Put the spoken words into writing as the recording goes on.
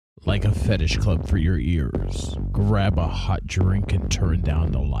like a fetish club for your ears. Grab a hot drink and turn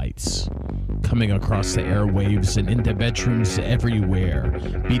down the lights. Coming across the airwaves and into bedrooms everywhere,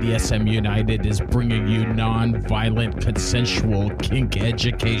 BDSM United is bringing you non-violent consensual kink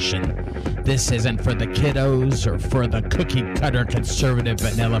education. This isn't for the kiddos or for the cookie-cutter conservative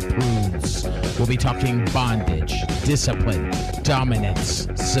vanilla prudes. We'll be talking bondage, discipline, dominance,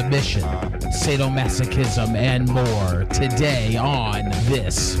 submission, sadomasochism, and more today on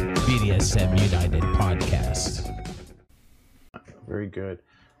this BDSM United podcast. Very good.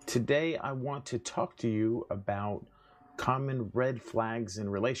 Today I want to talk to you about common red flags in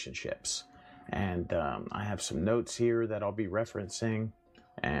relationships. And I have some notes here that I'll be referencing.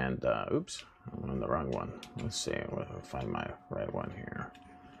 And, oops, I'm on the wrong one. Let's see, I'll find my right one here.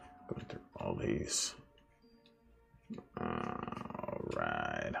 Going through all these. All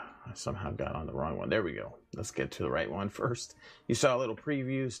right. I somehow got on the wrong one. There we go. Let's get to the right one first. You saw a little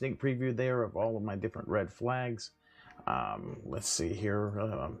preview, sneak preview there of all of my different red flags. Let's see here.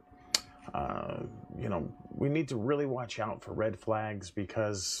 We need to really watch out for red flags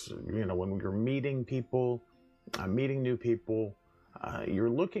because, when you're meeting people, meeting new people, you're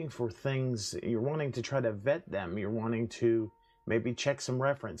looking for things, you're wanting to try to vet them. You're wanting to maybe check some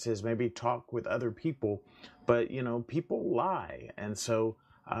references, maybe talk with other people, but, people lie. And so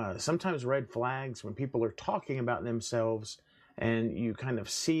sometimes red flags when people are talking about themselves and you kind of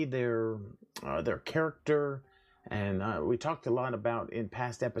see their character. And we talked a lot about in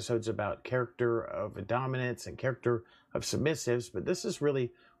past episodes about character of dominance and character of submissives, but this is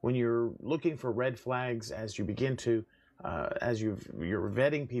really when you're looking for red flags as you begin to, you're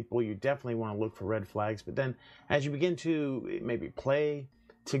vetting people, you definitely want to look for red flags. But then as you begin to maybe play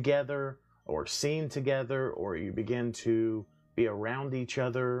together or scene together, or you begin to be around each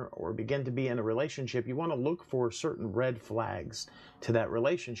other or begin to be in a relationship, you want to look for certain red flags to that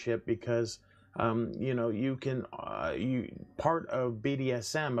relationship because you can, part of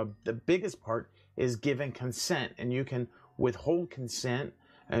BDSM, the biggest part is giving consent, and you can withhold consent,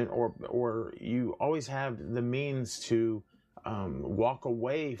 or you always have the means to walk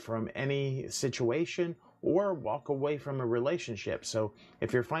away from any situation or walk away from a relationship. So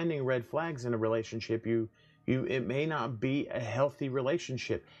if you're finding red flags in a relationship, it may not be a healthy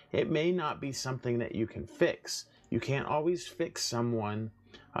relationship. It may not be something that you can fix. You can't always fix someone.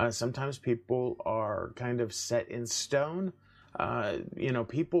 Sometimes people are kind of set in stone.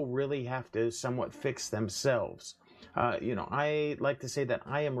 People really have to somewhat fix themselves. I like to say that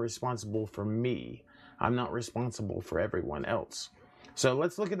I am responsible for me. I'm not responsible for everyone else. So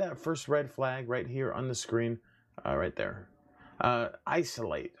let's look at that first red flag right here on the screen, right there.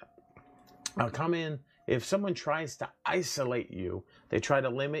 Isolate. Come in. If someone tries to isolate you, they try to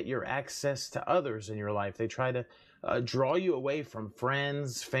limit your access to others in your life. They try to draw you away from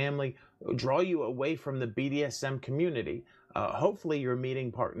friends, family, draw you away from the BDSM community. Hopefully you're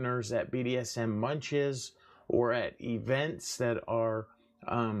meeting partners at BDSM munches or at events that are,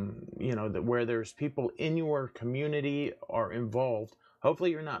 where there's people in your community are involved.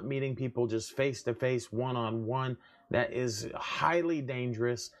 Hopefully you're not meeting people just face-to-face, one-on-one. That is highly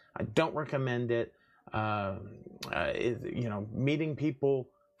dangerous. I don't recommend it. Meeting people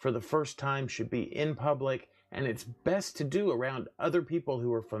for the first time should be in public, and it's best to do around other people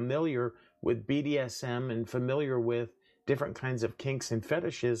who are familiar with BDSM and familiar with different kinds of kinks and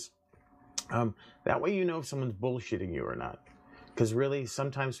fetishes. That way you know if someone's bullshitting you or not. Because really,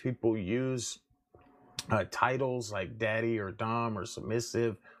 sometimes people use titles like daddy or dom or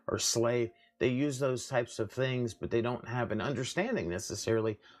submissive or slave. They use those types of things, but they don't have an understanding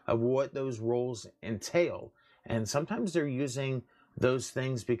necessarily of what those roles entail. And sometimes they're using those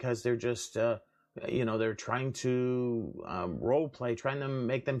things because they're just, they're trying to role play, trying to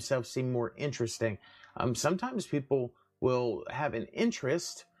make themselves seem more interesting. Sometimes people will have an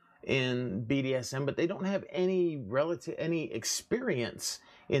interest in BDSM, but they don't have any experience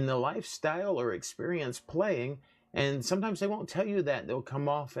in the lifestyle or experience playing. And sometimes they won't tell you that. They'll come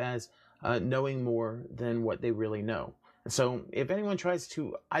off as knowing more than what they really know. So if anyone tries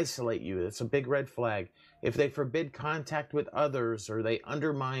to isolate you, that's a big red flag. If they forbid contact with others or they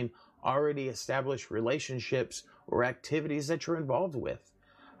undermine already established relationships or activities that you're involved with.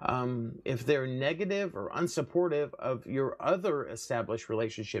 If they're negative or unsupportive of your other established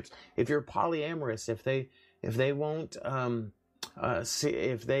relationships, if you're polyamorous, if they won't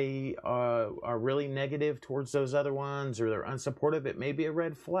if they are really negative towards those other ones or they're unsupportive, it may be a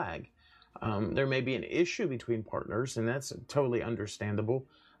red flag. There may be an issue between partners, and that's totally understandable.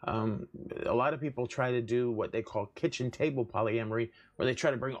 A lot of people try to do what they call kitchen table polyamory, where they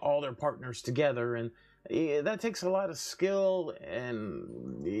try to bring all their partners together, and that takes a lot of skill,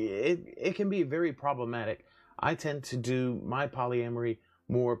 and it can be very problematic. I tend to do my polyamory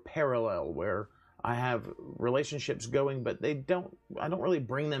more parallel, where I have relationships going, but I don't really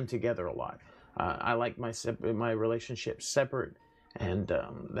bring them together a lot. I like my relationships separate, and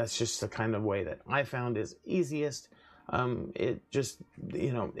that's just the kind of way that I found is easiest. It just,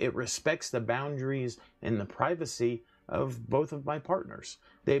 it respects the boundaries and the privacy of both of my partners.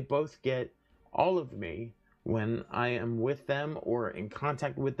 They both get all of me when I am with them or in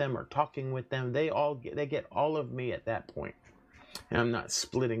contact with them or talking with them. They get all of me at that point, and I'm not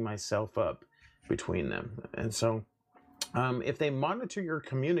splitting myself up between them. And so if they monitor your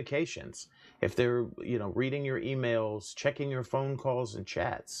communications, if they're reading your emails, checking your phone calls and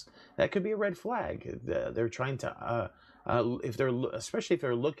chats, that could be a red flag. They're trying to especially if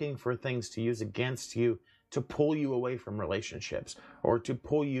they're looking for things to use against you, to pull you away from relationships or to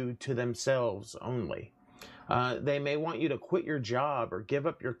pull you to themselves only. They may want you to quit your job or give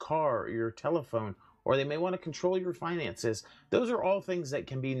up your car or your telephone, or they may want to control your finances. Those are all things that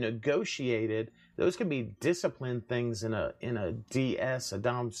can be negotiated. Those can be disciplined things in a DS, a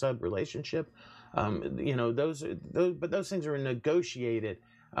dom sub relationship. But those things are negotiated.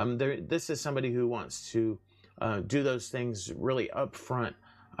 This is somebody who wants to do those things really upfront.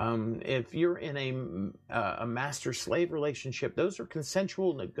 If you're in a master-slave relationship, those are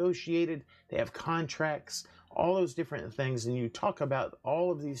consensual, negotiated. They have contracts, all those different things, and you talk about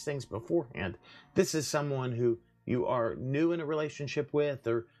all of these things beforehand. This is someone who you are new in a relationship with,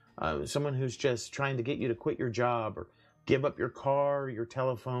 or someone who's just trying to get you to quit your job or give up your car, your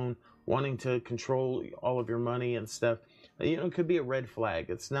telephone, wanting to control all of your money and stuff. It could be a red flag.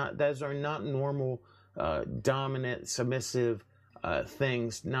 Those are not normal, dominant, submissive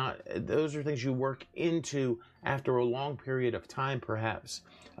things. Those are things you work into after a long period of time, perhaps,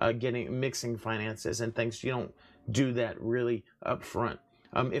 mixing finances and things. You don't do that really up front.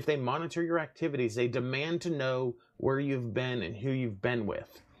 If they monitor your activities, they demand to know where you've been and who you've been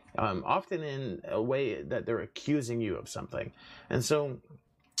with, often in a way that they're accusing you of something. And so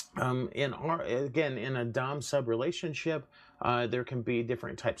in a dom sub relationship, there can be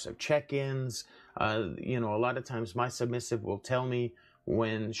different types of check-ins. A lot of times my submissive will tell me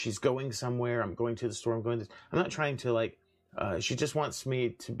when she's going somewhere. I'm going to the store. I'm not trying to she just wants me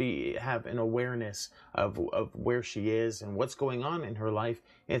to have an awareness of where she is and what's going on in her life.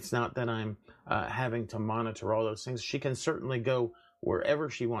 It's not that I'm having to monitor all those things. She can certainly go wherever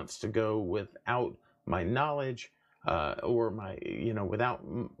she wants to go without my knowledge, or without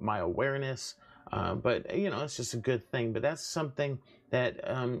my awareness. But it's just a good thing. But that's something that,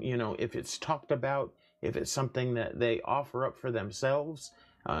 if it's talked about, if it's something that they offer up for themselves,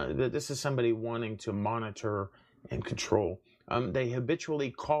 that this is somebody wanting to monitor and control. They habitually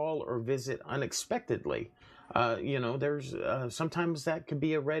call or visit unexpectedly. There's sometimes that could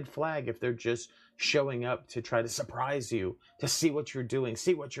be a red flag if they're just showing up to try to surprise you, to see what you're doing,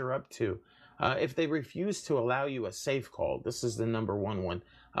 see what you're up to. If they refuse to allow you a safe call, this is the number one.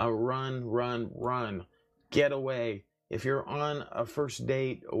 Run. Get away. If you're on a first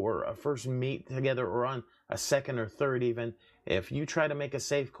date or a first meet together, or on a second or third even, if you try to make a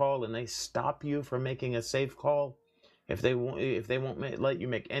safe call and they stop you from making a safe call, if they won't let you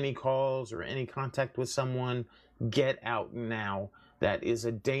make any calls or any contact with someone, get out now. That is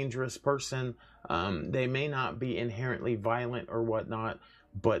a dangerous person. They may not be inherently violent or whatnot,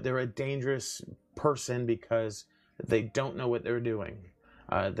 but they're a dangerous person because they don't know what they're doing.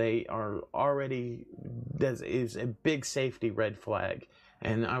 They are already, that is a big safety red flag.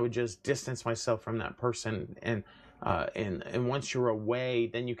 And I would just distance myself from that person. And once you're away,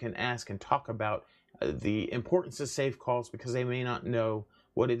 then you can ask and talk about the importance of safe calls, because they may not know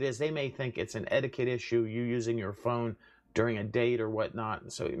what it is. They may think it's an etiquette issue, you using your phone during a date or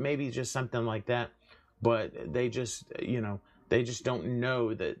whatnot. So it may be just something like that, but they just don't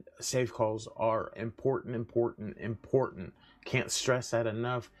know that safe calls are important. Can't stress that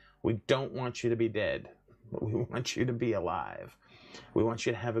enough. We don't want you to be dead. We want you to be alive. We want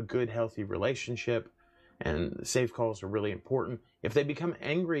you to have a good, healthy relationship, and safe calls are really important. If they become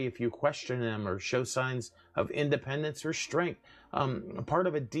angry if you question them or show signs of independence or strength, part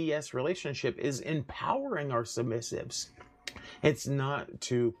of a DS relationship is empowering our submissives. It's not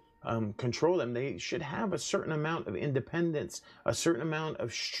to control them. They should have a certain amount of independence, a certain amount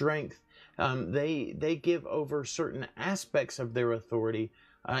of strength. They give over certain aspects of their authority.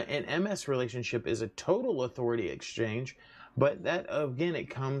 An MS relationship is a total authority exchange, but that, again, it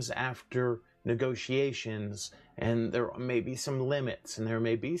comes after negotiations, and there may be some limits, and there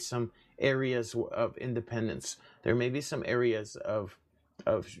may be some areas of independence. There may be some areas of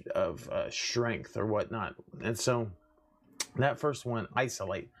strength or whatnot. And so that first one,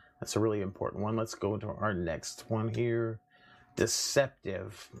 isolate. That's a really important one. Let's go to our next one here.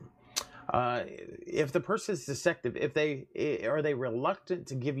 Deceptive. If the person is deceptive, are they reluctant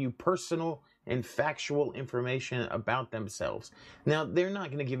to give you personal and factual information about themselves? Now, they're not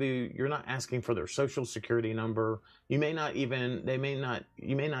going to give you, you're not asking for their social security number. You may not even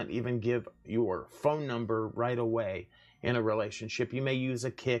give your phone number right away in a relationship. You may use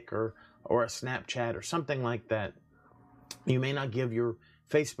a Kik or a Snapchat or something like that. You may not give your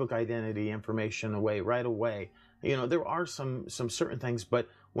Facebook identity information away right away. There are some certain things, but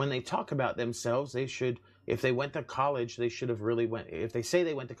when they talk about themselves, they should, if they went to college, they should have really if they say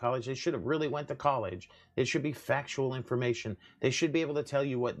they went to college, they should have really went to college. It should be factual information. They should be able to tell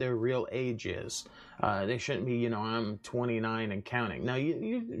you what their real age is. They shouldn't be, I'm 29 and counting. No,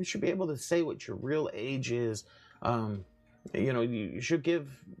 you should be able to say what your real age is. You should give,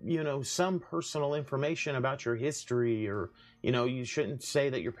 some personal information about your history, or, you shouldn't say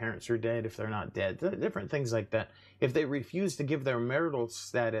that your parents are dead if they're not dead. Different things like that. If they refuse to give their marital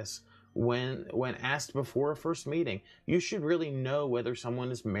status when asked before a first meeting, you should really know whether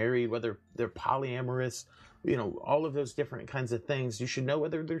someone is married, whether they're polyamorous, all of those different kinds of things. You should know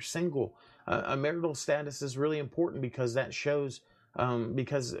whether they're single. A marital status is really important because that shows,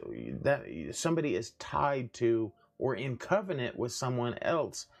 because that somebody is tied to or in covenant with someone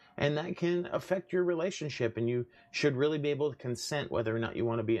else, and that can affect your relationship, and you should really be able to consent whether or not you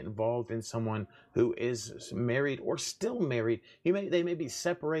want to be involved in someone who is married or still married. They may be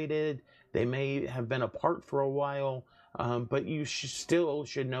separated, they may have been apart for a while, but you still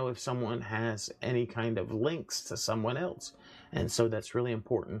should know if someone has any kind of links to someone else, and so that's really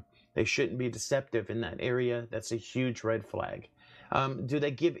important. They shouldn't be deceptive in that area. That's a huge red flag. Do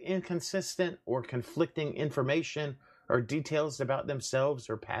they give inconsistent or conflicting information or details about themselves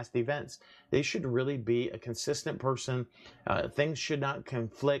or past events? They should really be a consistent person. Things should not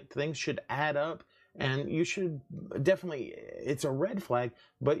conflict. Things should add up. And you should definitely, it's a red flag,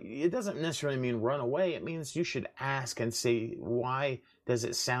 but it doesn't necessarily mean run away. It means you should ask and see, why does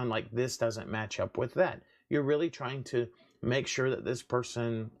it sound like this doesn't match up with that? You're really trying to make sure that this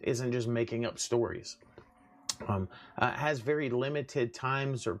person isn't just making up stories. Has very limited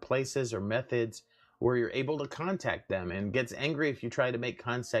times or places or methods where you're able to contact them, and gets angry if you try to make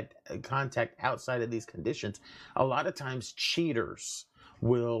contact outside of these conditions. A lot of times cheaters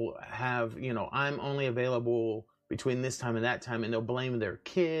will have, I'm only available between this time and that time, and they'll blame their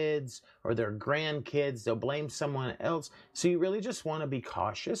kids or their grandkids. They'll blame someone else. So you really just want to be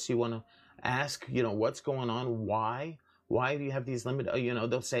cautious. You want to ask, what's going on? Why do you have these limit?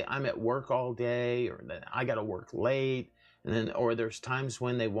 They'll say, I'm at work all day, or that I got to work late. And then, or there's times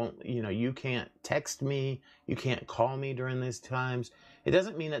when they won't, you can't text me, you can't call me during these times. It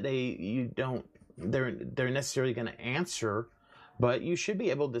doesn't mean that they're necessarily going to answer, but you should be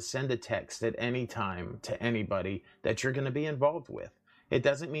able to send a text at any time to anybody that you're going to be involved with. It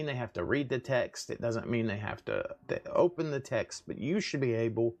doesn't mean they have to read the text. It doesn't mean they have to open the text, but you should be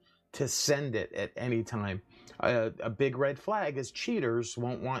able to send it at any time. A big red flag is cheaters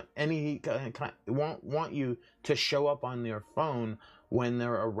won't want you to show up on their phone when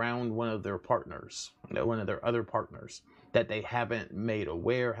they're around one of their partners, one of their other partners that they haven't made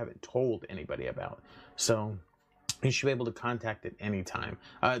aware, haven't told anybody about. So you should be able to contact at any time.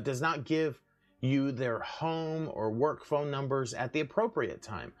 It does not give you their home or work phone numbers at the appropriate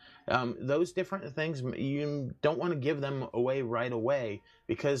time. Those different things, you don't want to give them away right away,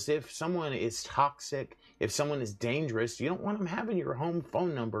 because if someone is toxic, if someone is dangerous, you don't want them having your home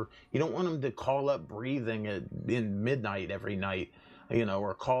phone number. You don't want them to call up breathing in midnight every night,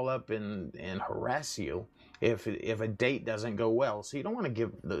 or call up and harass you if a date doesn't go well. So you don't want to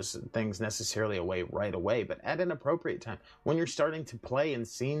give those things necessarily away right away, but at an appropriate time. When you're starting to play and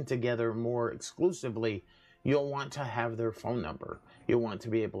scene together more exclusively, you'll want to have their phone number. You'll want to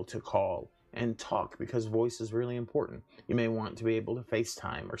be able to call and talk, because voice is really important. You may want to be able to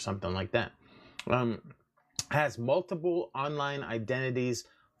FaceTime or something like that. Has multiple online identities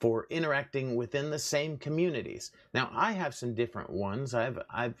for interacting within the same communities. Now, I have some different ones. I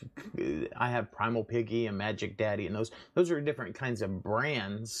have Primal Piggy and Magic Daddy, and those are different kinds of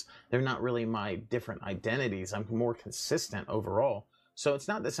brands. They're not really my different identities. I'm more consistent overall. So it's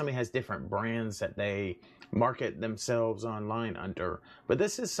not that somebody has different brands that they market themselves online under, but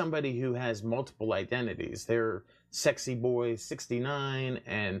this is somebody who has multiple identities. They're Sexy Boy 69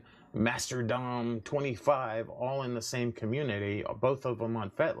 and Master Dom 25, all in the same community, both of them on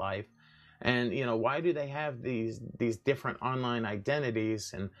FetLife. And, why do they have these different online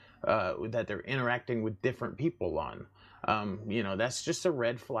identities and that they're interacting with different people on? That's just a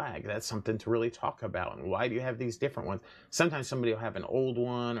red flag. That's something to really talk about. And why do you have these different ones? Sometimes somebody will have an old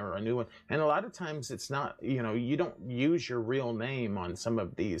one or a new one. And a lot of times it's not, you don't use your real name on some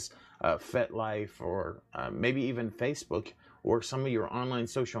of these FetLife or maybe even Facebook or some of your online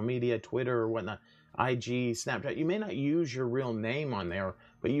social media, Twitter or whatnot, IG, Snapchat. You may not use your real name on there,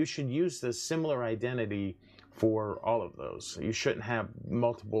 but you should use the similar identity for all of those. You shouldn't have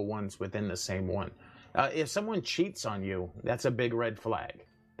multiple ones within the same one. If someone cheats on you, that's a big red flag.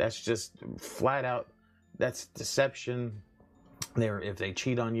 That's just flat out, that's deception. If they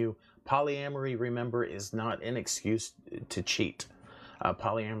cheat on you, polyamory, remember, is not an excuse to cheat.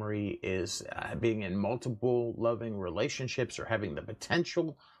 Polyamory is being in multiple loving relationships or having the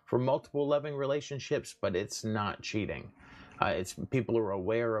potential for multiple loving relationships, but it's not cheating. It's people are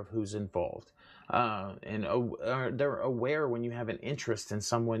aware of who's involved, and they're aware when you have an interest in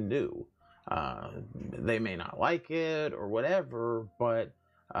someone new. They may not like it or whatever, but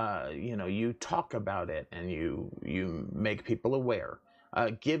you talk about it and you make people aware.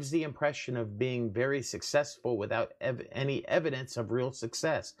 Gives the impression of being very successful without any evidence of real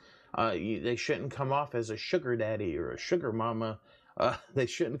success. They shouldn't come off as a sugar daddy or a sugar mama. They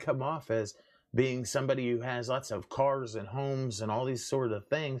shouldn't come off as being somebody who has lots of cars and homes and all these sort of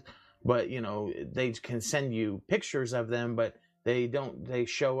things. But, they can send you pictures of them, but they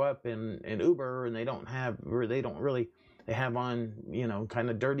show up in Uber and they have on, kind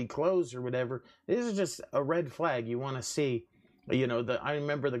of dirty clothes or whatever. This is just a red flag. You want to see, I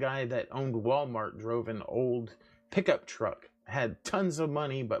remember the guy that owned Walmart drove an old pickup truck, had tons of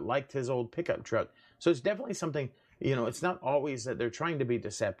money, but liked his old pickup truck. So it's definitely something, it's not always that they're trying to be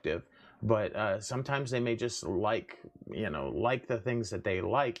deceptive, but sometimes they may just like the things that they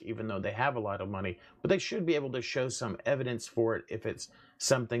like, even though they have a lot of money. But they should be able to show some evidence for it if it's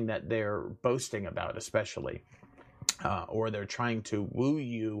something that they're boasting about, especially. Or they're trying to woo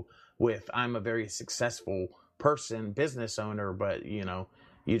you with, I'm a very successful person, business owner, but,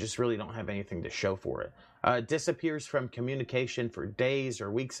 you just really don't have anything to show for it. Disappears from communication for days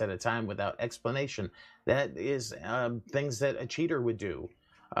or weeks at a time without explanation. That is things that a cheater would do.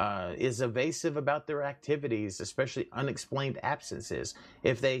 Is evasive about their activities, especially unexplained absences.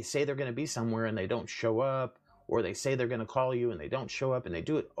 If they say they're going to be somewhere and they don't show up, or they say they're going to call you and they don't show up, and they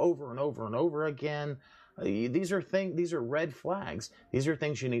do it over and over and over again, these are red flags. These are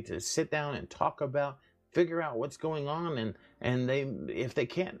things you need to sit down and talk about, figure out what's going on, and if they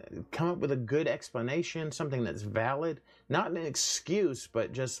can't come up with a good explanation, something that's valid, not an excuse,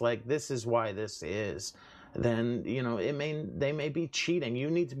 but just like, this is why this is, then they may be cheating. You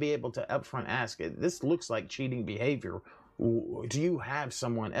need to be able to upfront ask, this looks like cheating behavior. Do you have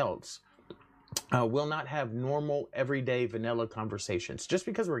someone else? Will not have normal, everyday, vanilla conversations. Just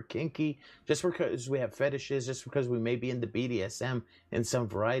because we're kinky, just because we have fetishes, just because we may be into BDSM in some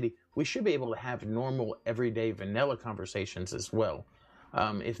variety, we should be able to have normal, everyday, vanilla conversations as well.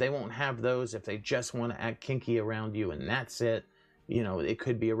 If they won't have those, if they just want to act kinky around you and that's it, it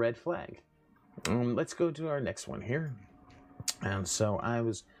could be a red flag. Let's go to our next one here. And so I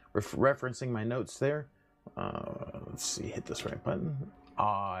was referencing my notes there. Let's see, hit this right button.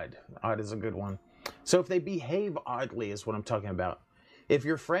 Odd is a good one. So if they behave oddly is what I'm talking about. If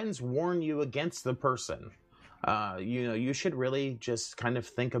your friends warn you against the person, you should really just kind of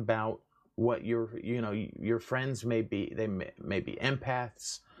think about what your friends may be. They may be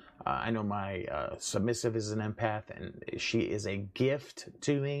empaths. I know my submissive is an empath, and she is a gift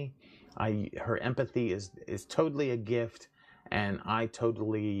to me. Her empathy is totally a gift, and I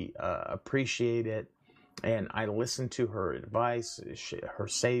totally appreciate it. And I listen to her advice, her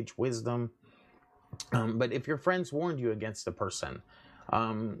sage wisdom. But if your friends warned you against a person,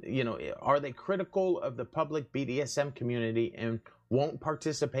 are they critical of the public BDSM community and won't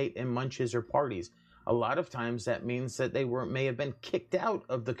participate in munches or parties? A lot of times that means that they may have been kicked out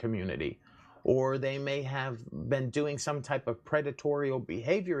of the community, or they may have been doing some type of predatory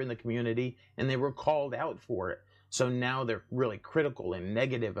behavior in the community and they were called out for it. So now they're really critical and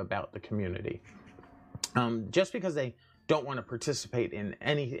negative about the community. Just because they don't want to participate in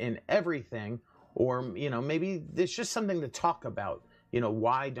everything, or, maybe it's just something to talk about.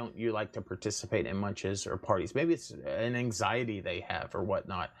 Why don't you like to participate in munches or parties? Maybe it's an anxiety they have or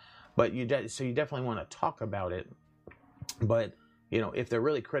whatnot, but so you definitely want to talk about it. But, if they're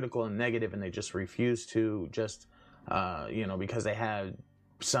really critical and negative and they just refuse to just, because they had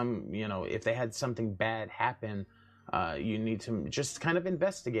if they had something bad happen, you need to just kind of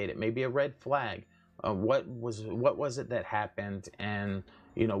investigate it. Maybe a red flag. What was it that happened? And,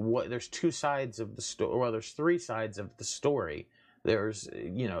 there's two sides of the story. Well, there's three sides of the story. There's,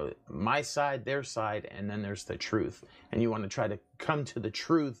 my side, their side, and then there's the truth. And you want to try to come to the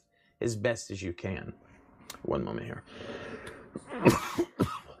truth as best as you can. One moment here.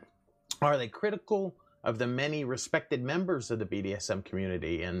 Are they critical of the many respected members of the BDSM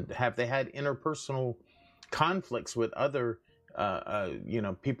community? And have they had interpersonal conflicts with other,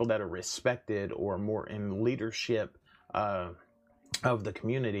 people that are respected or more in leadership of the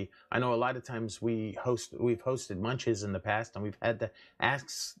community? I know a lot of times we've hosted munches in the past, and we've had to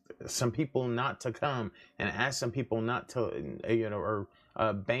ask some people not to come and ask some people not to, or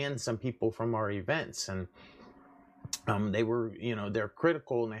ban some people from our events. And they were, they're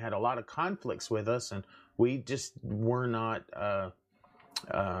critical, and they had a lot of conflicts with us, and we just were not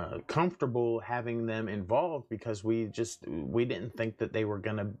comfortable having them involved, because we didn't think that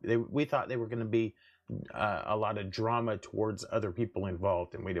we thought they were going to be a lot of drama towards other people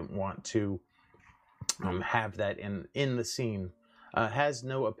involved, and we didn't want to have that in the scene. Has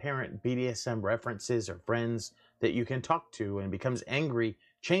no apparent BDSM references or friends that you can talk to, and becomes angry,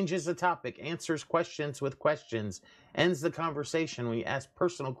 changes the topic, answers questions with questions, ends the conversation when you ask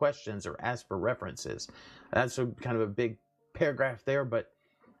personal questions or ask for references. That's kind of a big paragraph there, but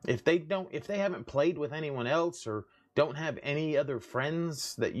if they haven't played with anyone else or don't have any other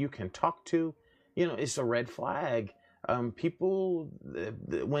friends that you can talk to, it's a red flag. People,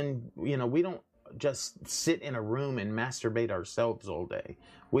 when, we don't just sit in a room and masturbate ourselves all day.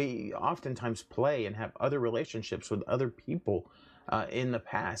 We oftentimes play and have other relationships with other people in the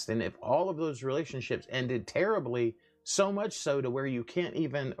past. And if all of those relationships ended terribly, so much so to where you can't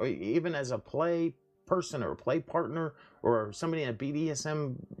even as a play person or a play partner or somebody in a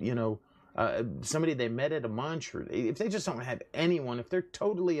BDSM, somebody they met at a munch, or if they just don't have anyone, if they're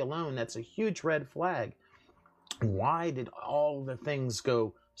totally alone, that's a huge red flag. Why did all the things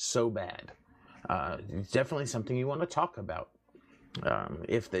go so bad? It's definitely something you want to talk about.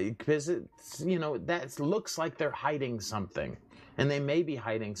 Because it's, that looks like they're hiding something, and they may be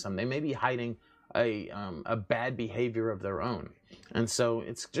hiding something. They may be hiding a bad behavior of their own, and so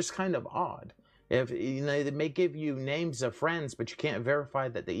it's just kind of odd. If they may give you names of friends, but you can't verify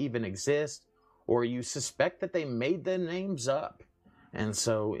that they even exist, or you suspect that they made the names up. And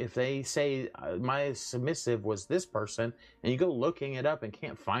so if they say my submissive was this person, and you go looking it up and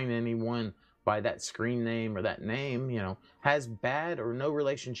can't find anyone by that screen name or that name, has bad or no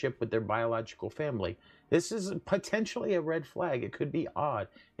relationship with their biological family, this is potentially a red flag. It could be odd.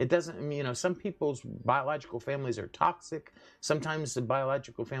 It doesn't, some people's biological families are toxic. Sometimes the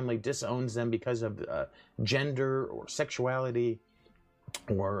biological family disowns them because of gender or sexuality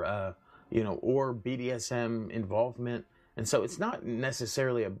or, or BDSM involvement. And so it's not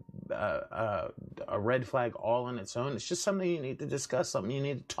necessarily a red flag all on its own. It's just something you need to discuss, something you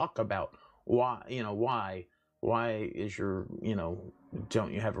need to talk about. Why is your,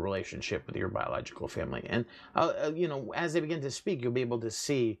 don't you have a relationship with your biological family? And, as they begin to speak, you'll be able to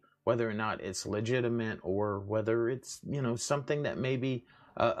see whether or not it's legitimate or whether it's, something that may be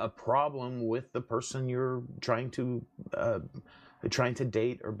a problem with the person you're trying to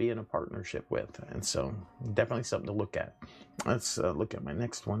date or be in a partnership with. And so definitely something to look at. Let's look at my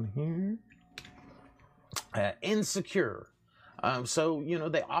next one here. Insecure. So,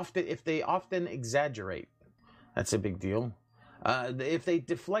 if they often exaggerate, that's a big deal. If they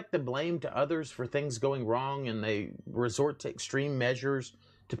deflect the blame to others for things going wrong, and they resort to extreme measures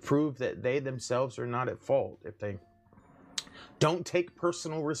to prove that they themselves are not at fault. If they don't take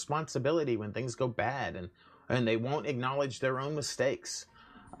personal responsibility when things go bad, and they won't acknowledge their own mistakes.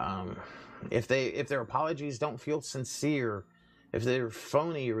 If their apologies don't feel sincere, if they're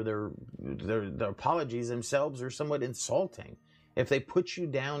phony, or their apologies themselves are somewhat insulting, if they put you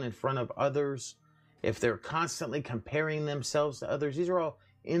down in front of others, if they're constantly comparing themselves to others, these are all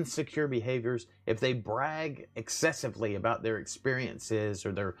insecure behaviors. If they brag excessively about their experiences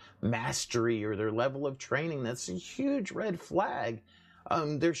or their mastery or their level of training, that's a huge red flag.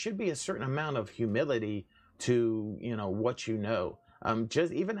 There should be a certain amount of humility to, what you know.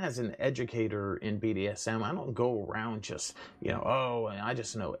 Just even as an educator in BDSM, I don't go around just, I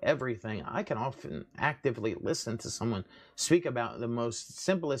just know everything. I can often actively listen to someone speak about the most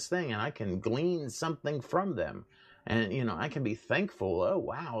simplest thing, and I can glean something from them. And, I can be thankful. Oh,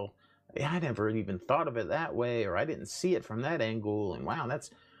 wow, I never even thought of it that way, or I didn't see it from that angle. And wow,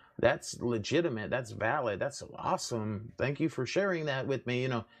 that's legitimate. That's valid. That's awesome. Thank you for sharing that with me.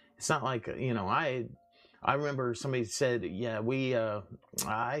 It's not like, I remember somebody said, yeah,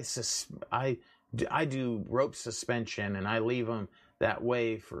 I do rope suspension, and I leave them that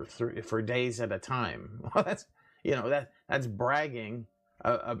way for days at a time. Well, that's bragging.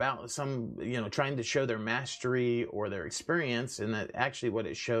 about some, trying to show their mastery or their experience, and that actually what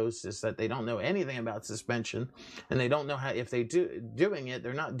it shows is that they don't know anything about suspension, and they don't know how, if they doing it,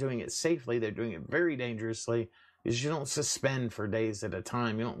 they're not doing it safely, they're doing it very dangerously, because you don't suspend for days at a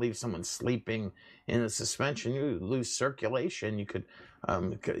time. You don't leave someone sleeping in a suspension. You lose circulation. You could,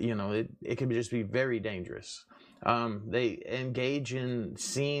 it could just be very dangerous. They engage in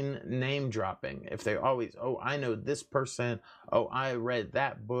scene name dropping. If they always, oh, I know this person. Oh, I read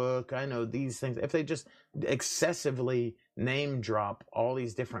that book. I know these things. If they just excessively name drop all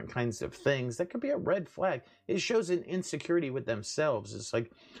these different kinds of things, that could be a red flag. It shows an insecurity with themselves. It's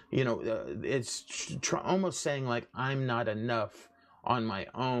like, it's almost saying like, I'm not enough on my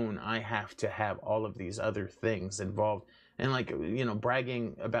own. I have to have all of these other things involved. And like,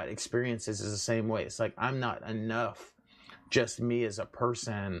 bragging about experiences is the same way. It's like, I'm not enough, just me as a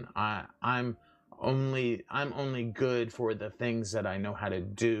person. I'm only good for the things that I know how to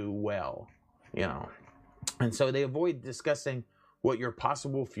do well, And so they avoid discussing what your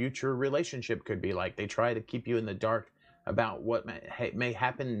possible future relationship could be like. They try to keep you in the dark about what may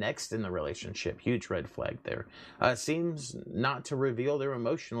happen next in the relationship. Huge red flag there. Seems not to reveal their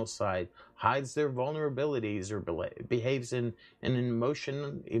emotional side, hides their vulnerabilities, or behaves in an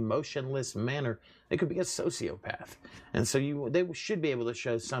emotionless manner. They could be a sociopath. And so they should be able to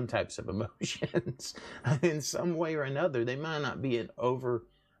show some types of emotions in some way or another. They might not be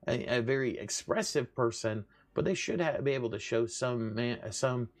a very expressive person, but they should be able to show some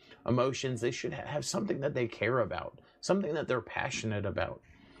emotions. They should have something that they care about, something that they're passionate about.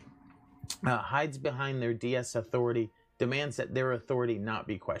 Hides behind their DS authority, demands that their authority not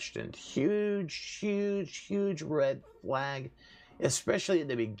be questioned. Huge, huge, huge red flag, especially at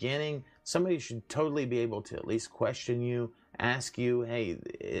the beginning. Somebody should totally be able to at least question you, ask you, hey,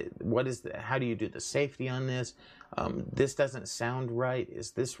 how do you do the safety on this? This doesn't sound right.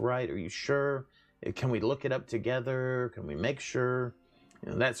 Is this right? Are you sure? Can we look it up together? Can we make sure?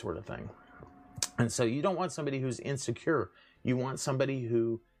 That sort of thing. And so you don't want somebody who's insecure. You want somebody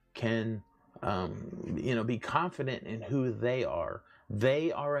who can, be confident in who they are.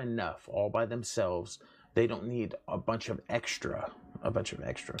 They are enough all by themselves. They don't need a bunch of extra.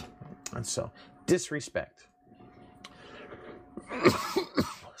 And so, disrespect.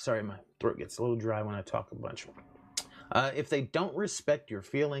 Sorry, my throat gets a little dry when I talk a bunch. If they don't respect your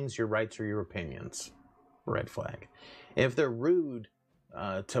feelings, your rights, or your opinions, red flag. If they're rude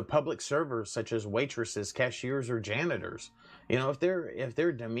to public servers such as waitresses, cashiers, or janitors, if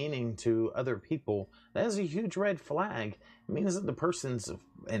they're demeaning to other people, that is a huge red flag. It means that the person's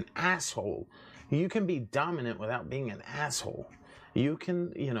an asshole. You can be dominant without being an asshole. You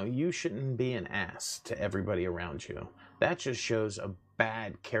can, you shouldn't be an ass to everybody around you. That just shows a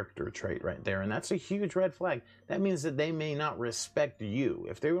bad character trait right there, and that's a huge red flag. That means that they may not respect you.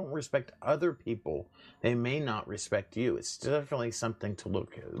 If they don't respect other people, they may not respect you. It's definitely something to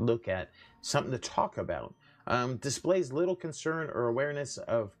look at, something to talk about. Displays little concern or awareness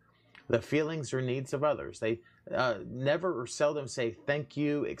of the feelings or needs of others. They never or seldom say thank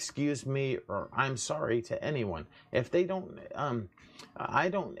you, excuse me, or I'm sorry to anyone. If they don't, I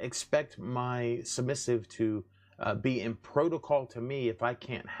don't expect my submissive to be in protocol to me if I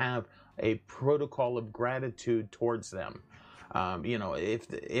can't have a protocol of gratitude towards them.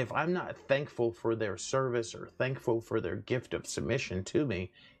 If I'm not thankful for their service or thankful for their gift of submission to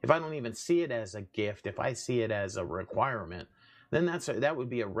me, if I don't even see it as a gift, if I see it as a requirement, then that would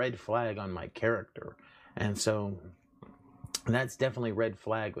be a red flag on my character. And so that's definitely red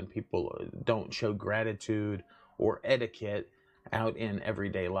flag when people don't show gratitude or etiquette out in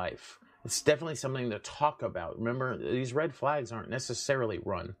everyday life. It's definitely something to talk about. Remember, these red flags aren't necessarily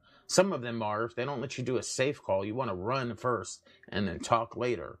run. Some of them are. If they don't let you do a safe call, you want to run first and then talk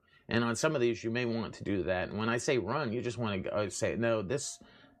later. And on some of these, you may want to do that. And when I say run, you just want to say, no, this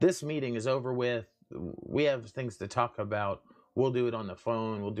meeting is over with. We have things to talk about. We'll do it on the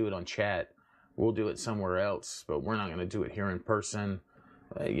phone. We'll do it on chat. We'll do it somewhere else. But we're not going to do it here in person.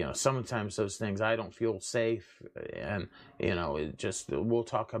 Sometimes those things I don't feel safe, and we'll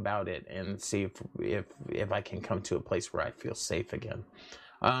talk about it and see if I can come to a place where I feel safe again.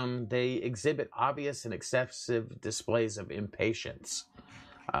 They exhibit obvious and excessive displays of impatience.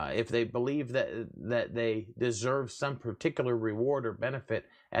 If they believe that they deserve some particular reward or benefit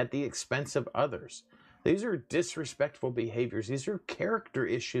at the expense of others. These are disrespectful behaviors. These are character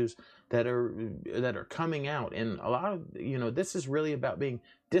issues that are coming out. And a lot of, this is really about being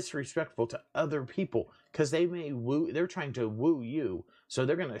disrespectful to other people, because they're trying to woo you. So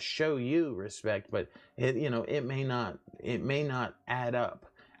they're going to show you respect, but it may not add up.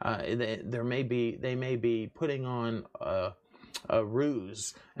 They may be putting on a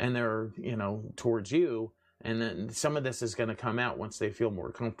ruse, and they're, towards you. And then some of this is going to come out once they feel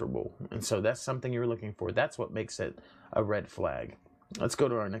more comfortable. And so that's something you're looking for. That's what makes it a red flag. Let's go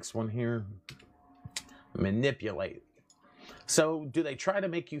to our next one here. Manipulate. So do they try to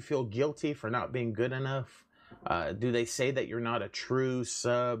make you feel guilty for not being good enough? Do they say that you're not a true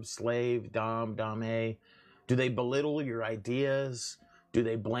sub, slave, dom, dame? Do they belittle your ideas? Do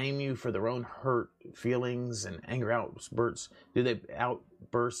they blame you for their own hurt feelings and anger outbursts? Do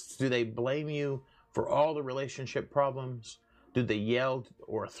they blame you for all the relationship problems? Do they yell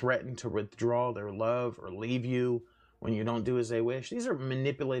or threaten to withdraw their love or leave you when you don't do as they wish? These are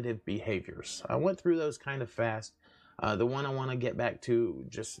manipulative behaviors. I went through those kind of fast. The one I want to get back to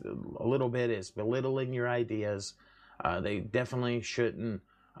just a little bit is belittling your ideas. They definitely shouldn't.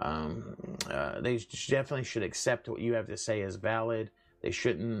 They definitely should accept what you have to say as valid. They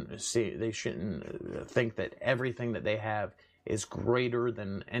shouldn't think that everything that they have is greater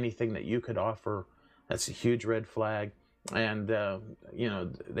than anything that you could offer. That's a huge red flag. And,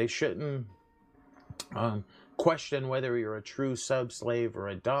 they shouldn't question whether you're a true sub-slave or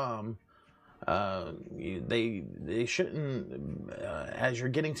a dom. They shouldn't, as you're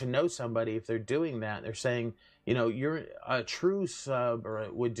getting to know somebody, if they're doing that, they're saying, you're a true sub or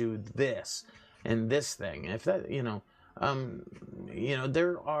would do this and this thing. If that,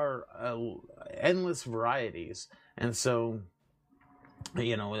 there are endless varieties. And so,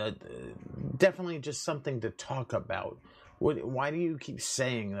 definitely just something to talk about. Why do you keep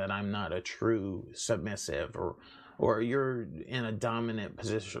saying that I'm not a true submissive, or you're in a dominant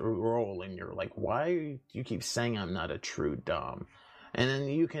position role and you're like, why do you keep saying I'm not a true dom? And then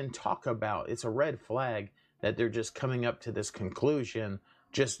you can talk about, it's a red flag that they're just coming up to this conclusion.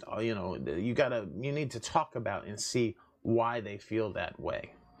 Just, you need to talk about and see why they feel that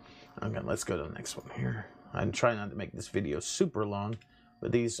way. Okay, let's go to the next one here. I'm trying not to make this video super long,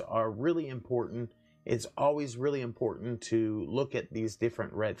 but these are really important. It's always really important to look at these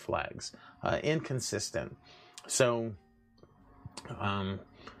different red flags. Inconsistent. So,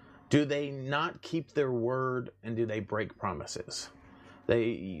 do they not keep their word, and do they break promises?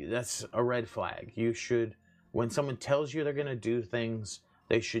 That's a red flag. You should, when someone tells you they're going to do things,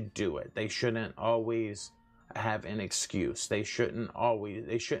 they should do it. They shouldn't always have an excuse. They shouldn't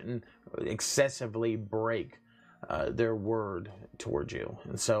excessively break their word towards you.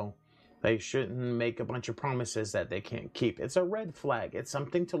 And so they shouldn't make a bunch of promises that they can't keep. It's a red flag. It's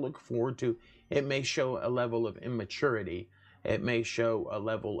something to look forward to. It may show a level of immaturity. It may show a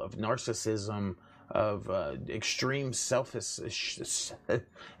level of narcissism, of extreme selfishness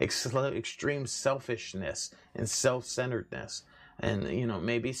and self-centeredness. And,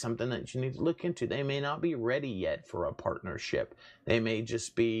 maybe something that you need to look into. They may not be ready yet for a partnership. They may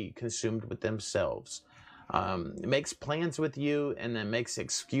just be consumed with themselves. Makes plans with you and then makes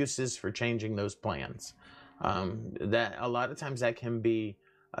excuses for changing those plans. That a lot of times that can be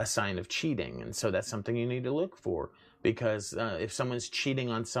a sign of cheating. And so that's something you need to look for, because if someone's cheating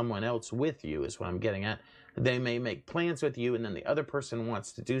on someone else with you, is what I'm getting at. They may make plans with you and then the other person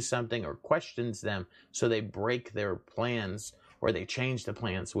wants to do something or questions them, so they break their plans or they change the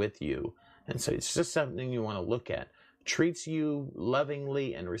plans with you. And so it's just something you want to look at. Treats you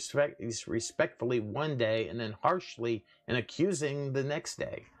lovingly and respectfully one day and then harshly and accusing the next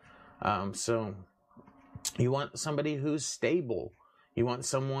day. So you want somebody who's stable. You want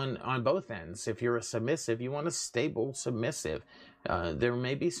someone on both ends. If you're a submissive, you want a stable submissive. There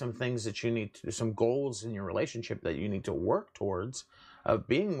may be some things that you need to, some goals in your relationship that you need to work towards, of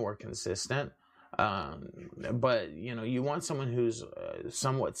being more consistent. But, you want someone who's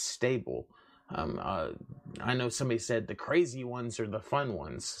somewhat stable. I know somebody said the crazy ones are the fun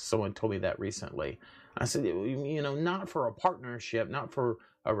ones. Someone told me that recently. I said, not for a partnership, not for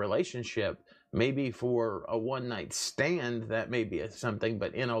a relationship, maybe for a one-night stand, that may be something,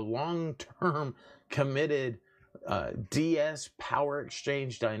 but in a long-term committed DS power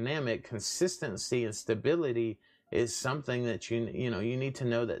exchange dynamic, consistency and stability is something that you need to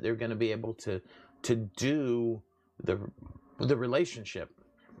know that they're going to be able to do the relationship.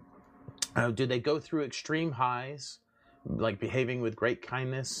 Do they go through extreme highs, like behaving with great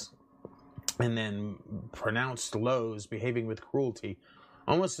kindness, and then pronounced lows, behaving with cruelty,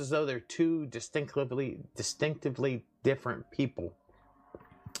 almost as though they're two distinctively different people?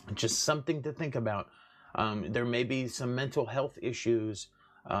 Just something to think about. There may be some mental health issues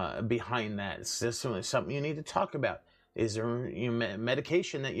behind that. It's just something you need to talk about. Is there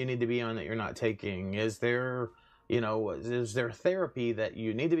medication that you need to be on that you're not taking? Is there therapy that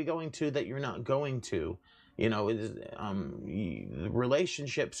you need to be going to that you're not going to?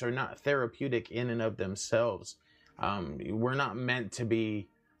 Relationships are not therapeutic in and of themselves. We're not meant to be,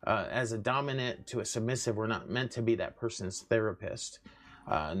 as a dominant to a submissive, we're not meant to be that person's therapist,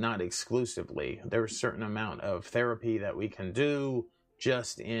 not exclusively. There's a certain amount of therapy that we can do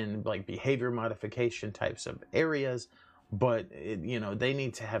just in like behavior modification types of areas, but they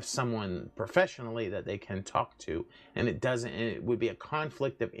need to have someone professionally that they can talk to, and it would be a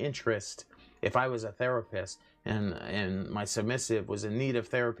conflict of interest if I was a therapist and my submissive was in need of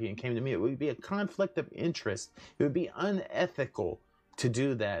therapy and came to me. It would be a conflict of interest. It would be unethical to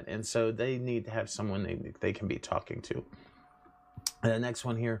do that, and so they need to have someone they can be talking to. And the next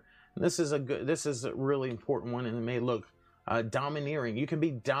one here, this is a really important one, and it may look domineering. You can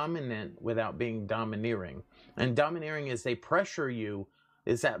be dominant without being domineering. And domineering is they pressure you,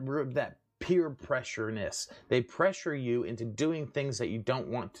 is that peer pressureness. They pressure you into doing things that you don't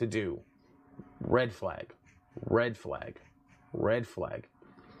want to do. Red flag, red flag, red flag.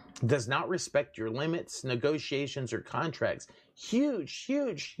 Does not respect your limits, negotiations, or contracts. Huge,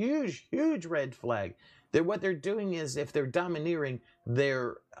 huge, huge, huge red flag. What they're doing is, if they're domineering,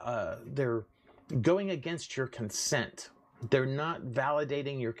 they're going against your consent. They're not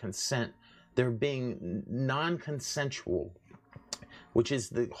validating your consent. They're being non-consensual, which is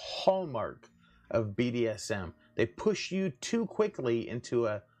the hallmark of BDSM. They push you too quickly into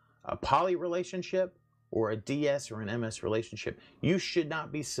a poly relationship or a DS or an MS relationship. You should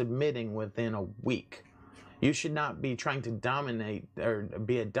not be submitting within a week. You should not be trying to dominate or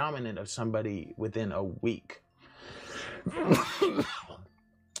be a dominant of somebody within a week.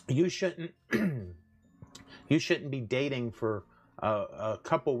 You shouldn't be dating for a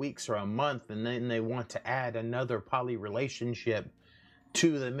couple weeks or a month, and then they want to add another poly relationship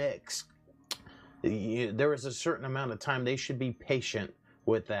to the mix. There is a certain amount of time. They should be patient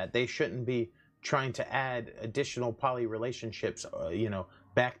with that. They shouldn't be trying to add additional poly relationships,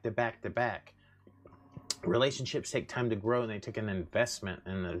 back to back to back. Relationships take time to grow, and they take an investment,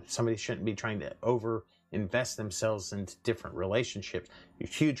 and somebody shouldn't be trying to over-invest themselves into different relationships.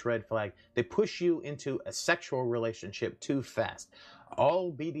 Huge red flag. They push you into a sexual relationship too fast.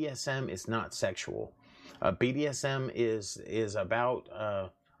 All BDSM is not sexual. BDSM is about,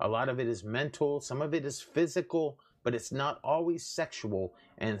 a lot of it is mental, some of it is physical, but it's not always sexual.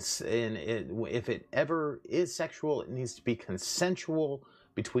 And if it ever is sexual, it needs to be consensual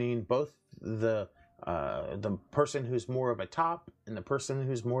between both the person who's more of a top and the person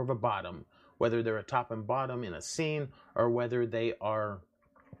who's more of a bottom, whether they're a top and bottom in a scene, or whether they are,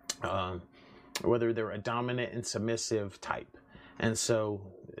 whether they're a dominant and submissive type. And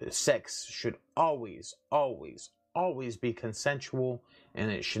so sex should always, always, always be consensual, and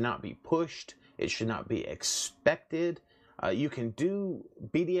it should not be pushed. It should not be expected. You can do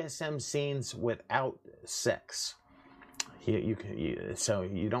BDSM scenes without sex. So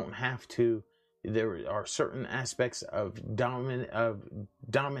you don't have to. There are certain aspects of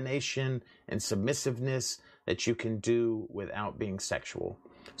domination and submissiveness that you can do without being sexual.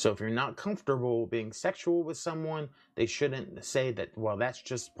 So if you're not comfortable being sexual with someone, they shouldn't say that, well, that's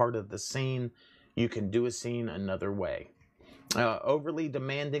just part of the scene. You can do a scene another way. Overly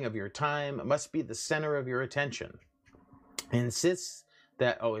demanding of your time, must be the center of your attention. Insists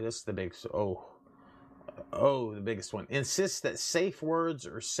that, this is the biggest, the biggest one. Insists that safe words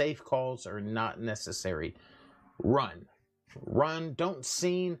or safe calls are not necessary. Run. Don't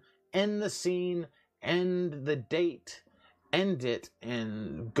scene. End the scene. End the date. End it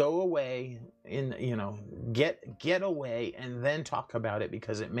and go away. Get away and then talk about it,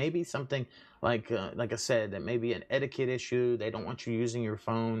 because it may be something like I said, that may be an etiquette issue. They don't want you using your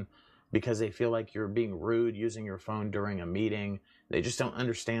phone because they feel like you're being rude using your phone during a meeting. They just don't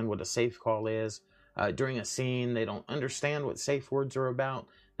understand what a safe call is. During a scene, they don't understand what safe words are about.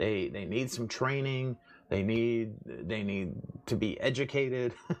 They need some training. They need to be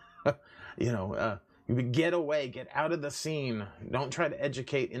educated. You get away, get out of the scene. Don't try to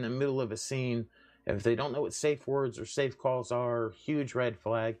educate in the middle of a scene. If they don't know what safe words or safe calls are, huge red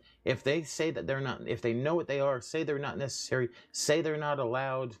flag. If they say that they're not, if they know what they are, say they're not necessary, say they're not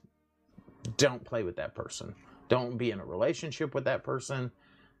allowed, don't play with that person. Don't be in a relationship with that person.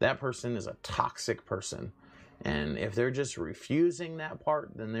 That person is a toxic person. And if they're just refusing that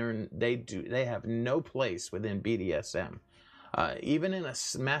part, then they have no place within BDSM. Even in a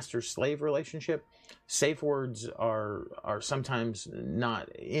master-slave relationship, safe words are sometimes not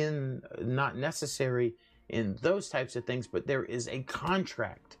necessary in those types of things, but there is a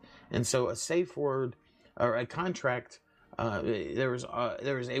contract. And so a safe word or a contract, there is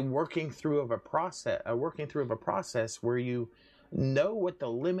a working through of a process where you know what the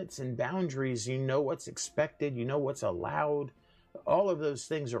limits and boundaries, you know what's expected, you know what's allowed. All of those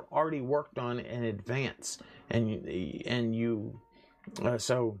things are already worked on in advance.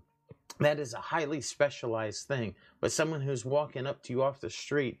 So that is a highly specialized thing. But someone who's walking up to you off the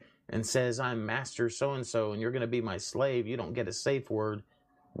street and says, I'm master so-and-so and you're going to be my slave, you don't get a safe word,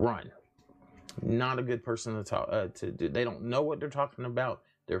 run. Not a good person to talk to do. They don't know what they're talking about.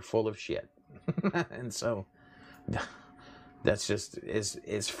 They're full of shit. And so that's just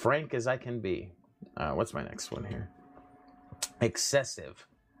as frank as I can be. What's my next one here? Excessive.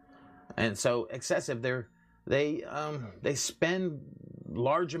 And so excessive, they spend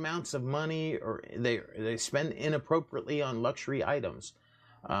large amounts of money, or they spend inappropriately on luxury items.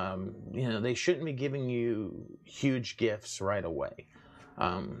 They shouldn't be giving you huge gifts right away.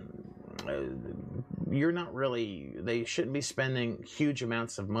 They shouldn't be spending huge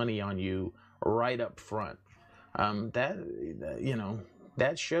amounts of money on you right up front. That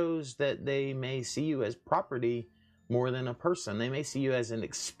shows that they may see you as property more than a person. They may see you as an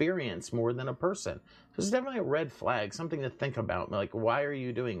experience more than a person. So it's definitely a red flag, something to think about. Like, why are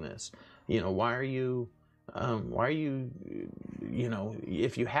you doing this? Why are you, if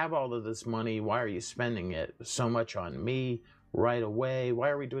you have all of this money, why are you spending it so much on me right away? Why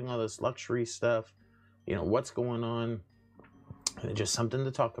are we doing all this luxury stuff? What's going on? Just something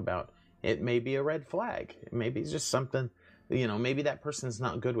to talk about. It may be a red flag. Maybe it's just something, maybe that person's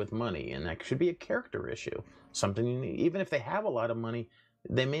not good with money, and that should be a character issue. Something, even if they have a lot of money,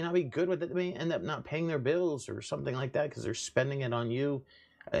 they may not be good with it. They may end up not paying their bills or something like that because they're spending it on you.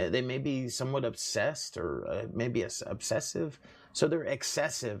 They may be somewhat obsessed or maybe obsessive. So they're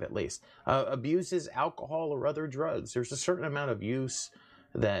excessive, at least. Abuses alcohol or other drugs. There's a certain amount of use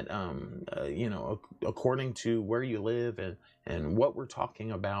that, according to where you live and what we're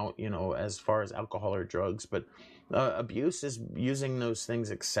talking about, as far as alcohol or drugs. But abuse is using those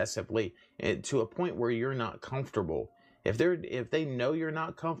things excessively to a point where you're not comfortable. If they know you're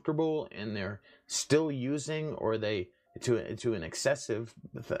not comfortable and they're still using, or they to an excessive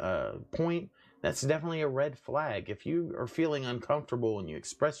point, that's definitely a red flag. If you are feeling uncomfortable and you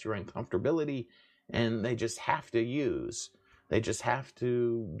express your uncomfortability, and they just have to use, they have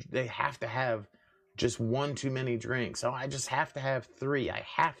to have just one too many drinks. Oh, I just have to have 3. I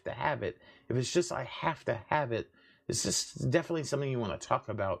have to have it. If it's just I have to have it, it's just definitely something you want to talk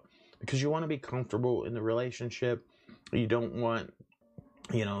about, because you want to be comfortable in the relationship. You don't want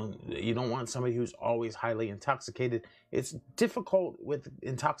somebody who's always highly intoxicated. It's difficult with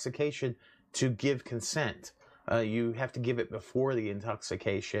intoxication to give consent. You have to give it before the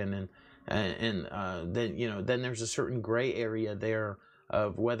intoxication, and then there's a certain gray area there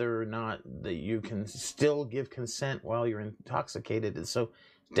of whether or not that you can still give consent while you're intoxicated. And so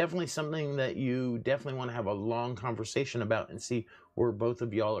definitely something that you definitely want to have a long conversation about and see where both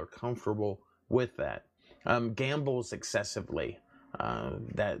of y'all are comfortable with that. Gambles excessively.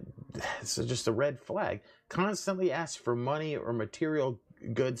 That's just a red flag. Constantly ask for money or material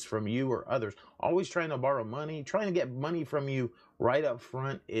goods from you or others. Always trying to borrow money, trying to get money from you right up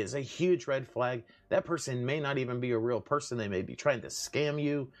front is a huge red flag. That person may not even be a real person. They may be trying to scam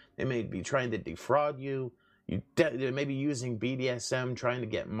you. They may be trying to defraud you. They may be using BDSM, trying to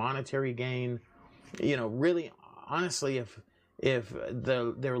get monetary gain. Really, honestly, if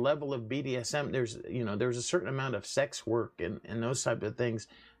their level of BDSM, there's a certain amount of sex work and those type of things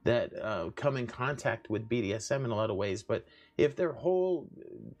that come in contact with BDSM in a lot of ways. But if their whole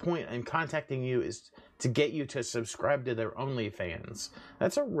point in contacting you is to get you to subscribe to their OnlyFans,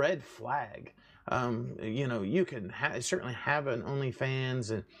 that's a red flag. You can certainly have an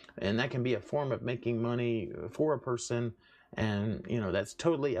OnlyFans, and that can be a form of making money for a person, and that's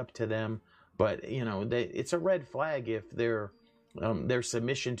totally up to them. But it's a red flag if their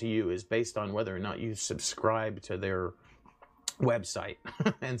submission to you is based on whether or not you subscribe to their website.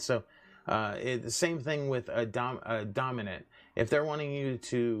 And so the same thing with a dominant. If they're wanting you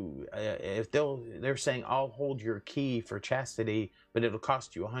to, they're saying, I'll hold your key for chastity, but it'll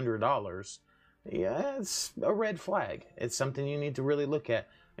cost you $100. Yeah, it's a red flag. It's something you need to really look at.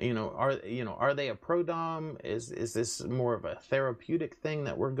 Are they a pro dom? Is this more of a therapeutic thing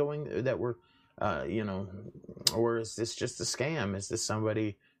that we're or is this just a scam? Is this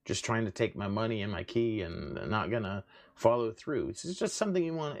somebody just trying to take my money and my key and not gonna follow through? It's just something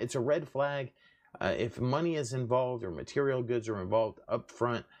you want. It's a red flag. If money is involved or material goods are involved up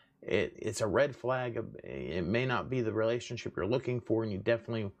front, it's a red flag. It may not be the relationship you're looking for, and you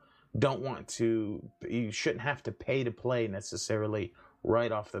definitely don't want to. You shouldn't have to pay to play necessarily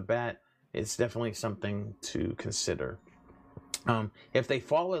right off the bat. It's definitely something to consider. If they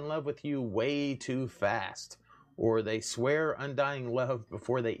fall in love with you way too fast, or they swear undying love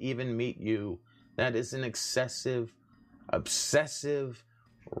before they even meet you, that is an excessive, obsessive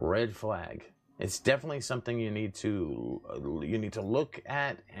red flag. It's definitely something you need to look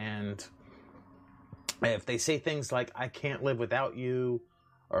at. And if they say things like, I can't live without you,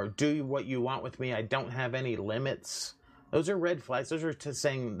 or do what you want with me, I don't have any limits, those are red flags. Those are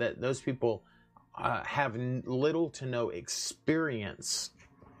saying that those people have little to no experience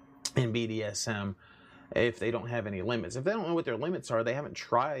in BDSM if they don't have any limits. If they don't know what their limits are, they haven't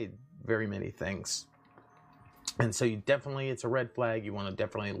tried very many things. And so it's a red flag. You want to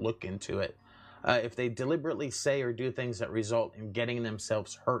definitely look into it. If they deliberately say or do things that result in getting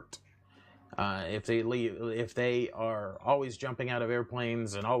themselves hurt, if they are always jumping out of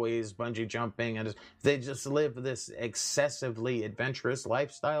airplanes and always bungee jumping, and they just live this excessively adventurous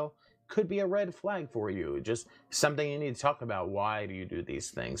lifestyle, could be a red flag for you. Just something you need to talk about. Why do you do these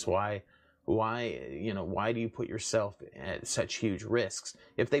things? Why do you put yourself at such huge risks?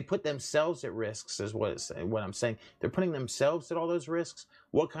 If they put themselves at risks, is what I'm saying. They're putting themselves at all those risks.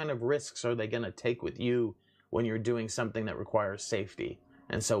 What kind of risks are they going to take with you when you're doing something that requires safety?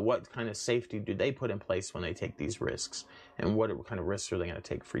 And so what kind of safety do they put in place when they take these risks? And what kind of risks are they going to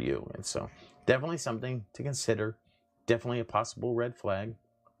take for you? And so definitely something to consider. Definitely a possible red flag.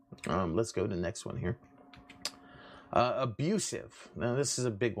 Let's go to the next one here. Abusive. Now, this is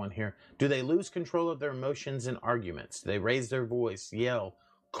a big one here. Do they lose control of their emotions in arguments? Do they raise their voice, yell,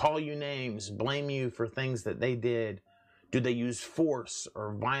 call you names, blame you for things that they did? Do they use force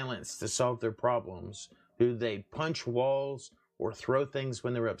or violence to solve their problems? Do they punch walls or throw things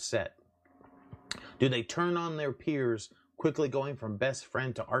when they're upset? Do they turn on their peers, quickly going from best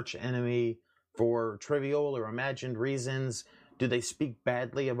friend to arch enemy for trivial or imagined reasons? Do they speak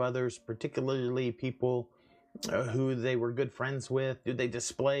badly of others, particularly people who they were good friends with? Do they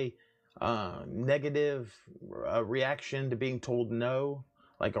display negative reaction to being told no,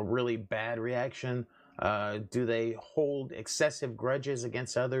 like a really bad reaction? Do they hold excessive grudges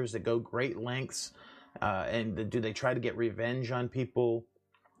against others that go great lengths? And do they try to get revenge on people?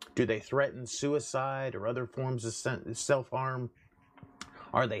 Do they threaten suicide or other forms of self-harm?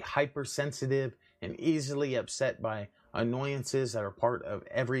 Are they hypersensitive and easily upset by annoyances that are part of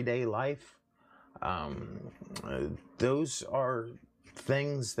everyday life? Those are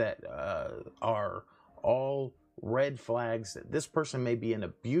things that are all red flags that this person may be an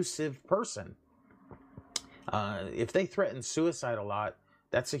abusive person. If they threaten suicide a lot,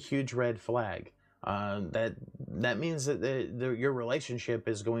 that's a huge red flag. That means that your relationship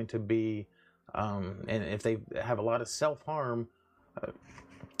is going to be, and if they have a lot of self-harm,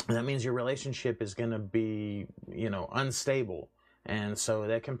 that means your relationship is going to be, unstable. And so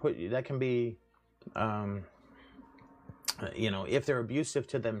that can be, if they're abusive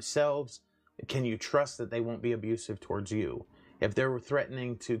to themselves, can you trust that they won't be abusive towards you? If they're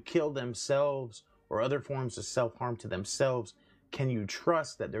threatening to kill themselves or other forms of self-harm to themselves, can you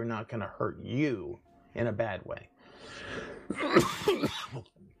trust that they're not going to hurt you in a bad way?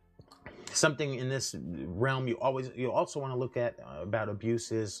 Something in this realm you also want to look at about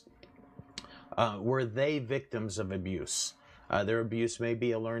abuse is, were they victims of abuse? Their abuse may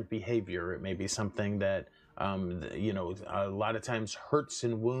be a learned behavior. It may be something that, a lot of times hurts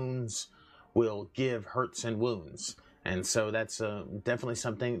and wounds will give hurts and wounds. And so that's definitely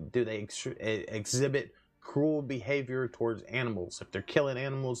something. Do they exhibit cruel behavior towards animals? If they're killing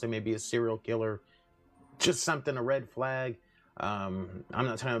animals, they may be a serial killer. Just something, a red flag. I'm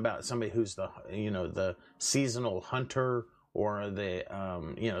not talking about somebody who's the seasonal hunter or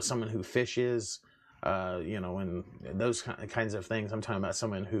someone who fishes, and those kinds of things. I'm talking about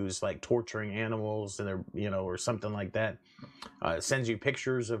someone who's like torturing animals and they're, or something like that. Sends you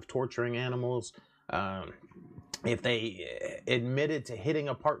pictures of torturing animals. If they admitted to hitting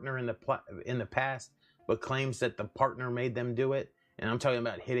a partner in the past, but claims that the partner made them do it. And I'm talking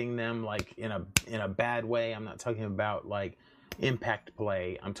about hitting them like in a bad way. I'm not talking about like impact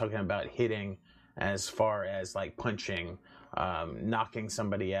play. I'm talking about hitting as far as like punching, knocking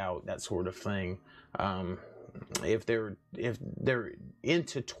somebody out, that sort of thing. If they're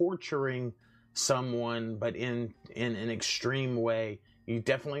into torturing someone, but in an extreme way, you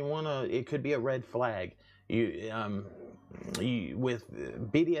definitely it could be a red flag. With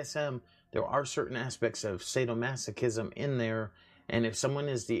BDSM, there are certain aspects of sadomasochism in there. And if someone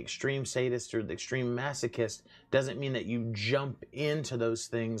is the extreme sadist or the extreme masochist, doesn't mean that you jump into those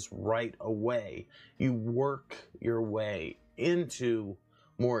things right away. You work your way into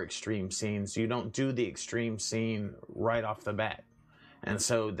more extreme scenes. You don't do the extreme scene right off the bat. And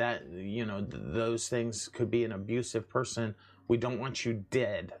so that, those things could be an abusive person. We don't want you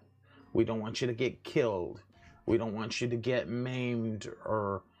dead. We don't want you to get killed. We don't want you to get maimed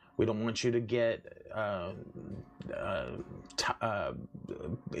or We don't want you to get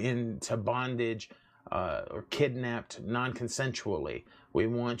into bondage or kidnapped non-consensually. We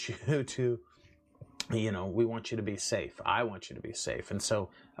want you to, we want you to be safe. I want you to be safe. And so,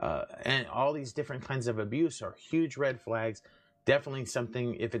 and all these different kinds of abuse are huge red flags. Definitely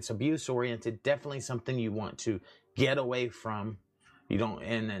something, if it's abuse oriented, definitely something you want to get away from.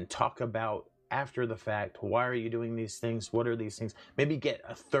 And then talk about after the fact. Why are you doing these things? What are these things? Maybe get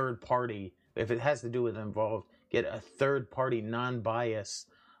a third party, if it has to do with involved, get a third party, non-biased,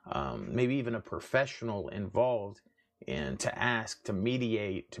 maybe even a professional involved, and to ask, to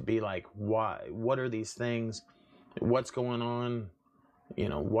mediate, to be like, why? What are these things? What's going on?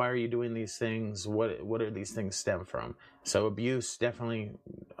 Why are you doing these things? What are these things stem from? So abuse, definitely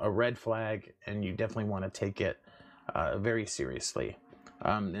a red flag, and you definitely want to take it very seriously.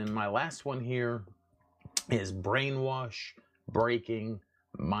 And my last one here is brainwash, breaking,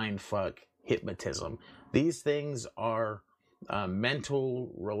 mindfuck, hypnotism. These things are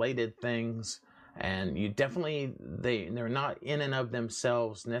mental related things, and you definitely, they're not in and of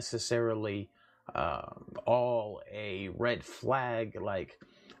themselves necessarily all a red flag,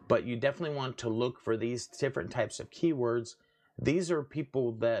 but you definitely want to look for these different types of keywords. These are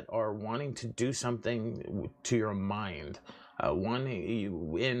people that are wanting to do something to your mind.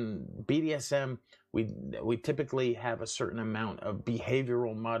 In BDSM, we typically have a certain amount of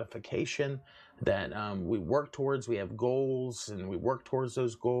behavioral modification that we work towards. We have goals, and we work towards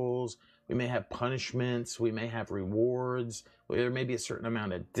those goals. We may have punishments. We may have rewards. There may be a certain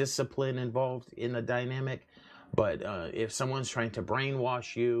amount of discipline involved in the dynamic. But if someone's trying to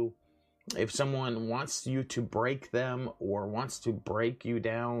brainwash you, if someone wants you to break them, or wants to break you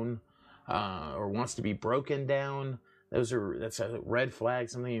down, or wants to be broken down, that's a red flag,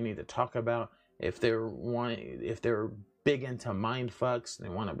 something you need to talk about. If they're big into mind fucks, they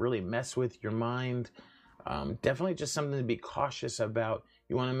want to really mess with your mind, definitely just something to be cautious about.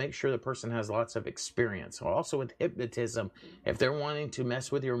 You want to make sure the person has lots of experience. Also with hypnotism, if they're wanting to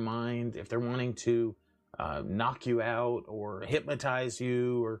mess with your mind, if they're wanting to knock you out or hypnotize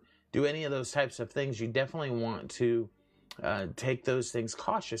you or do any of those types of things, you definitely want to take those things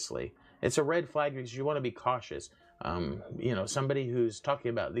cautiously. It's a red flag because you want to be cautious. Somebody who's talking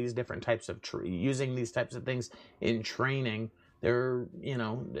about these different types of using these types of things in training, you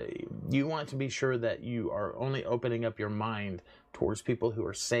want to be sure that you are only opening up your mind towards people who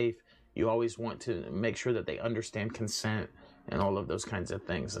are safe. You always want to make sure that they understand consent and all of those kinds of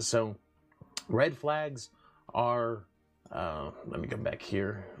things. So red flags are, let me go back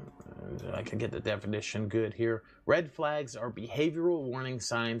here. I can get the definition good here. Red flags are behavioral warning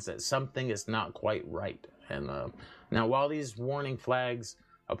signs that something is not quite right. And now, while these warning flags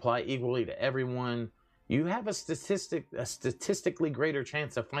apply equally to everyone, you have a statistically greater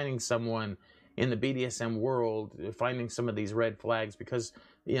chance of finding someone in the BDSM world, finding some of these red flags, because,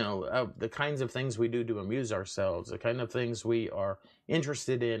 of the kinds of things we do to amuse ourselves, the kind of things we are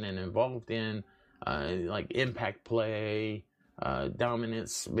interested in and involved in, like impact play,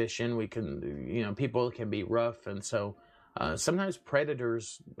 dominance, submission. People can be rough. And so sometimes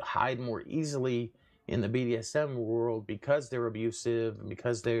predators hide more easily in the BDSM world because they're abusive, and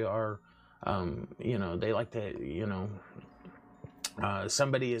because they are, they like to,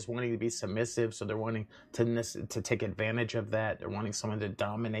 somebody is wanting to be submissive, so they're wanting to take advantage of that. They're wanting someone to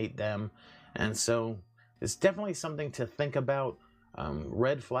dominate them. And so it's definitely something to think about.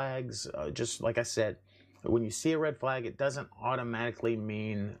 Red flags, just like I said, when you see a red flag, it doesn't automatically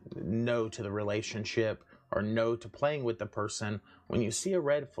mean no to the relationship or no to playing with the person. When you see a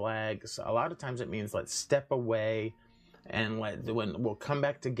red flag, a lot of times it means let's step away and we'll come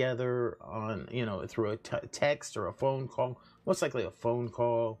back together on, through a text or a phone call, most likely a phone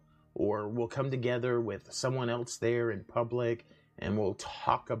call, or we'll come together with someone else there in public and we'll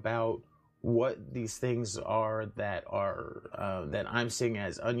talk about what these things are that I'm seeing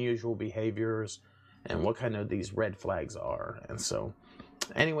as unusual behaviors and what kind of these red flags are. And so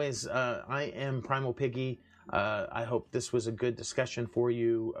anyways, I am Primal Piggy. I hope this was a good discussion for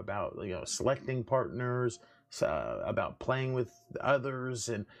you about, selecting partners, about playing with others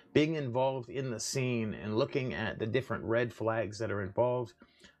and being involved in the scene and looking at the different red flags that are involved.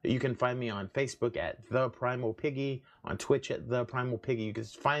 You can find me on Facebook at The Primal Piggy, on Twitch at The Primal Piggy. You can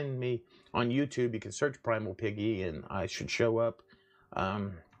find me on YouTube. You can search Primal Piggy and I should show up.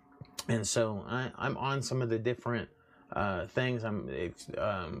 And so I'm on some of the different things.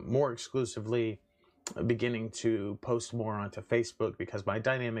 I'm more exclusively beginning to post more onto Facebook because my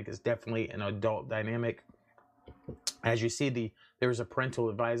dynamic is definitely an adult dynamic. As you see, there's a parental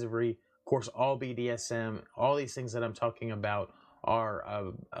advisory. Of course, all BDSM, all these things that I'm talking about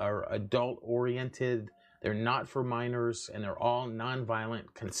are adult oriented. They're not for minors, and they're all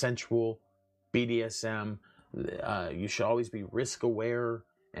nonviolent, consensual BDSM. You should always be risk aware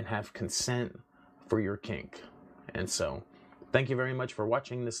and have consent for your kink. And so, thank you very much for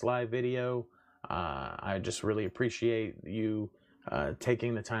watching this live video. I just really appreciate you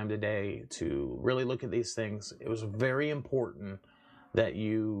taking the time today to really look at these things. It was very important that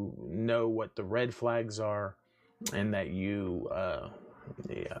you know what the red flags are, and that you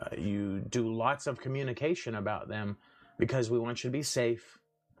do lots of communication about them, because we want you to be safe.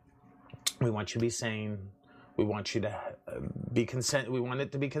 We want you to be sane. We want you to be we want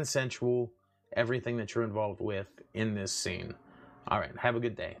it to be consensual. Everything that you're involved with in this scene. All right. Have a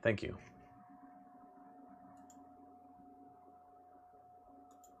good day. Thank you.